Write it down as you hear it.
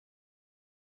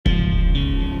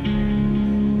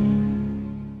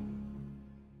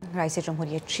رئیس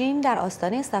جمهوری چین در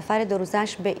آستانه سفر 2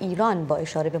 روزش به ایران با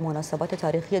اشاره به مناسبات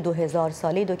تاریخی 2000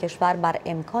 ساله دو کشور بر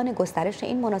امکان گسترش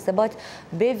این مناسبات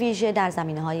به ویژه در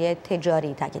زمینه‌های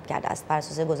تجاری تاکید کرده است. بر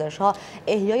اساس گزارش‌ها،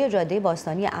 احیای جاده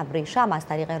باستانی ابریشم از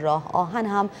طریق راه آهن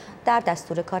هم در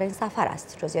دستور کار این سفر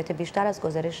است. جزئیات بیشتر از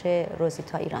گزارش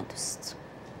روزیتا ایران دوست.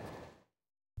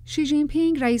 شی جین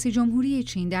پینگ رئیس جمهوری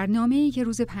چین در نامه‌ای که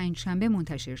روز پنجشنبه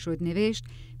منتشر شد نوشت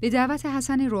به دعوت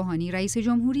حسن روحانی رئیس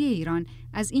جمهوری ایران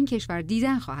از این کشور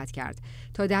دیدن خواهد کرد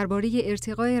تا درباره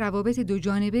ارتقای روابط دو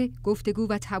جانبه گفتگو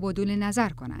و تبادل نظر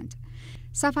کنند.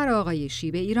 سفر آقای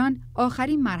شی به ایران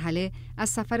آخرین مرحله از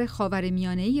سفر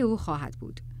خاورمیانه‌ای او خواهد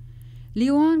بود.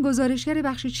 لیوان گزارشگر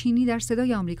بخش چینی در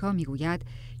صدای آمریکا میگوید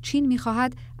چین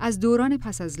می‌خواهد از دوران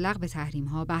پس از لغو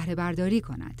تحریم‌ها بهره برداری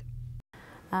کند.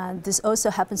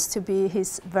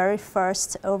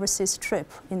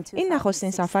 این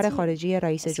نخستین سفر خارجی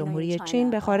رئیس جمهوری چین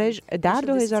به خارج در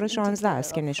 2016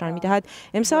 است که نشان می‌دهد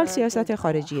امسال سیاست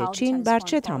خارجی چین بر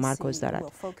چه تمرکز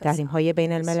دارد. تحریم‌های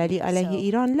بین‌المللی علیه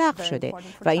ایران لغو شده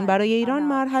و این برای ایران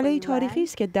مرحله تاریخی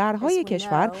است که درهای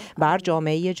کشور بر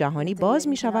جامعه جهانی باز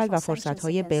می‌شود و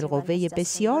فرصت‌های بالقوه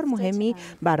بسیار مهمی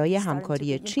برای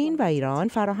همکاری چین و ایران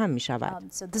فراهم می‌شود.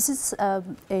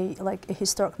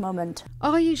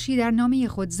 آقای شی در نامه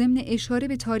خود ضمن اشاره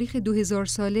به تاریخ 2000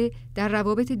 ساله در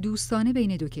روابط دوستانه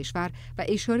بین دو کشور و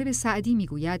اشاره به سعدی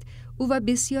میگوید او و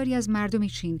بسیاری از مردم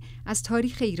چین از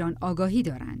تاریخ ایران آگاهی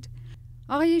دارند.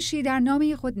 آقای شی در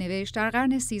نامه خود نوشت در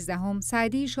قرن 13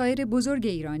 سعدی شاعر بزرگ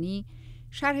ایرانی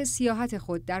شرح سیاحت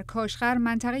خود در کاشغر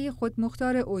منطقه خود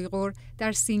مختار اویغور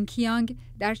در سینکیانگ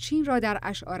در چین را در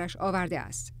اشعارش آورده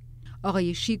است.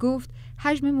 آقای شی گفت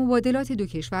حجم مبادلات دو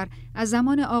کشور از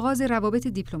زمان آغاز روابط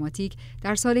دیپلماتیک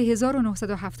در سال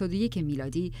 1971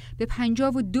 میلادی به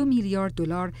 52 میلیارد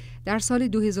دلار در سال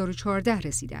 2014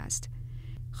 رسیده است.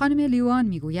 خانم لیوان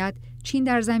میگوید چین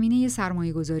در زمینه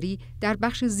سرمایه‌گذاری در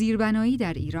بخش زیربنایی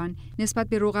در ایران نسبت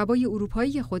به رقبای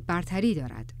اروپایی خود برتری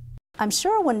دارد.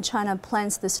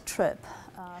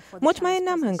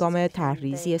 مطمئنم هنگام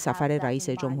طرحریزی سفر رئیس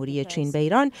جمهوری چین به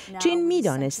ایران، چین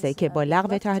می‌دانسته که با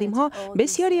لغو تحریم‌ها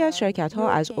بسیاری از شرکت‌ها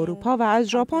از اروپا و از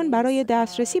ژاپن برای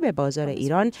دسترسی به بازار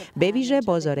ایران، به ویژه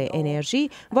بازار انرژی،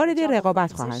 وارد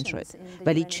رقابت خواهند شد.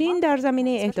 ولی چین در زمینه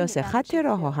احداث خط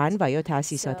راه آهن و یا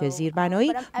تأسیسات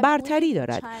زیربنایی برتری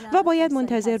دارد و باید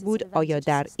منتظر بود آیا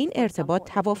در این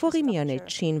ارتباط توافقی میان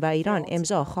چین و ایران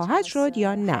امضا خواهد شد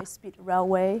یا نه.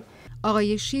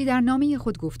 آقای شی در نامه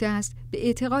خود گفته است به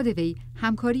اعتقاد وی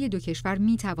همکاری دو کشور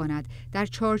میتواند در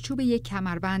چارچوب یک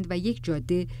کمربند و یک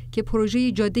جاده که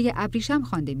پروژه جاده ابریشم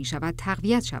خوانده می شود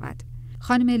تقویت شود.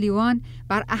 خانم لیوان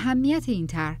بر اهمیت این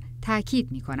طرح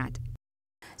تاکید می کند.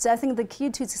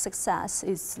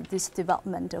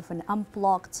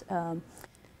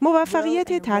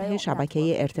 موفقیت طرح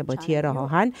شبکه ارتباطی راه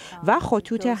آهن و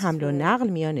خطوط حمل و نقل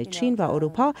میان چین و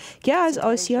اروپا که از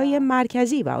آسیای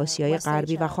مرکزی و آسیای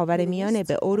غربی و خاورمیانه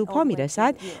به اروپا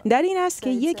میرسد در این است که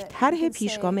یک طرح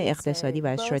پیشگام اقتصادی و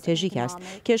استراتژیک است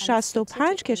که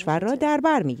 65 کشور را در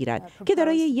بر میگیرد که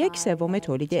دارای 1/3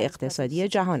 تولید اقتصادی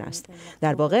جهان است.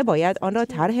 در واقع باید آن را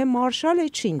طرح مارشال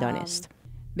چین دانست.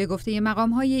 به گفته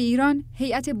مقام‌های ایران،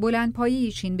 هیئت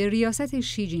بلندپایه چین به ریاست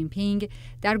شی جین پینگ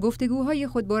در گفتگوهای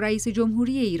خود با رئیس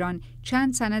جمهوری ایران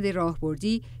چند سند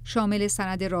راهبردی شامل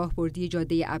سند راهبردی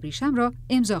جاده ابریشم را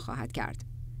امضا خواهد کرد.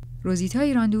 روزیتا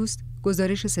ایران دوست،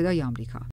 گزارش صدای آمریکا.